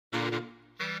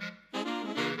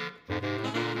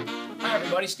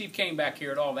everybody, Steve Cain back here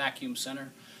at All Vacuum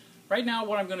Center. Right now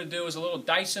what I'm going to do is a little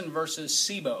Dyson versus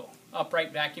Sebo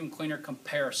upright vacuum cleaner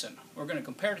comparison. We're going to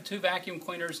compare the two vacuum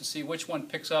cleaners and see which one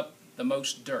picks up the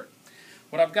most dirt.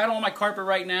 What I've got on my carpet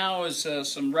right now is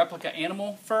some replica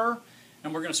animal fur,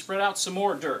 and we're going to spread out some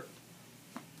more dirt.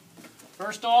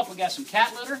 First off, we got some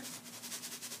cat litter.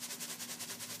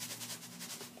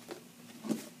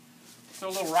 Throw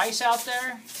a little rice out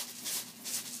there.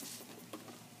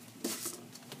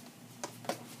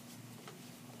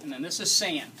 And then this is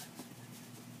sand.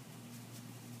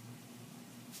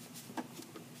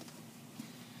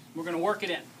 We're going to work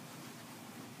it in.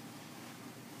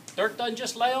 Dirt doesn't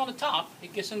just lay on the top,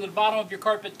 it gets into the bottom of your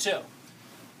carpet too.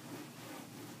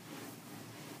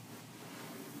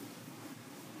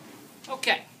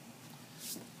 Okay,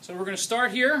 so we're going to start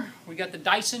here. We got the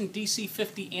Dyson DC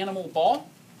 50 animal ball.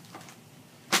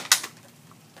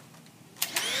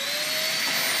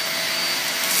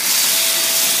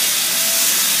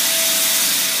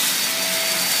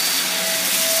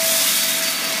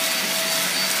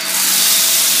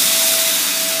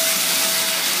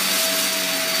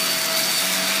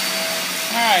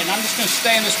 Alright, and I'm just going to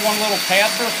stay in this one little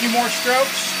path for a few more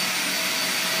strokes.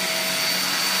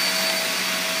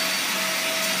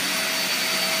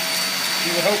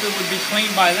 You would hope it would be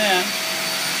clean by then.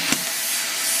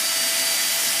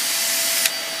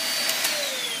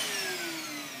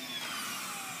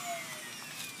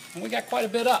 And we got quite a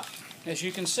bit up, as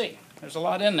you can see. There's a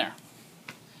lot in there.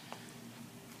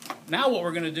 Now what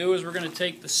we're going to do is we're going to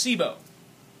take the Sebo.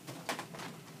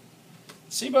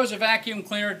 Sebo is a vacuum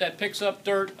cleaner that picks up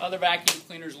dirt other vacuum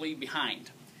cleaners leave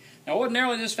behind. Now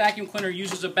ordinarily this vacuum cleaner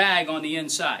uses a bag on the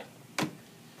inside.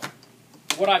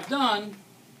 What I've done,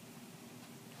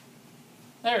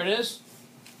 there it is,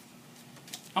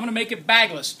 I'm going to make it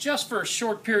bagless just for a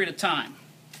short period of time.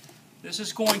 This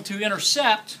is going to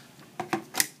intercept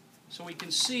so we can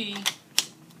see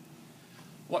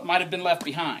what might have been left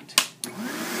behind.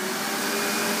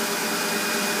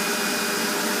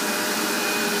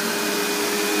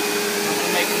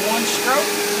 One stroke.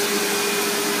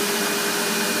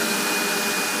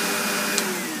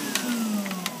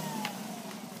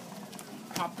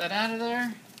 Pop that out of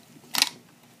there.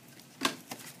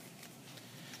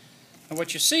 And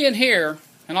what you see in here,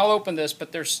 and I'll open this,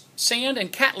 but there's sand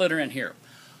and cat litter in here.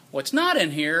 What's not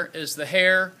in here is the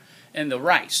hair and the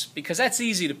rice, because that's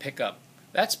easy to pick up.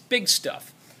 That's big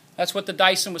stuff. That's what the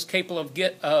Dyson was capable of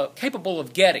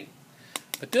getting.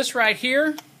 But this right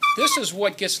here, this is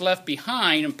what gets left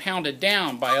behind and pounded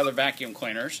down by other vacuum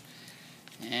cleaners.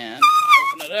 And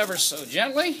open it ever so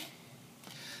gently.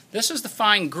 This is the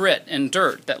fine grit and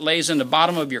dirt that lays in the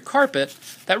bottom of your carpet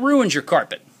that ruins your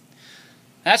carpet.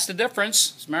 That's the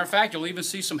difference. As a matter of fact, you'll even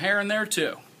see some hair in there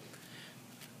too.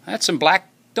 That's some black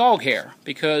dog hair,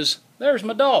 because there's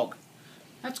my dog.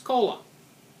 That's Cola.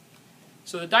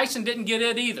 So the Dyson didn't get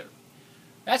it either.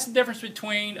 That's the difference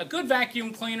between a good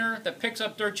vacuum cleaner that picks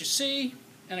up dirt you see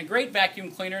and a great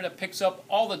vacuum cleaner that picks up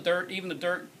all the dirt, even the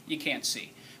dirt you can't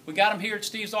see. We got them here at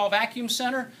Steve's All Vacuum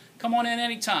Center. Come on in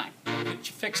anytime. We'll get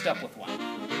you fixed up with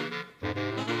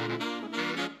one.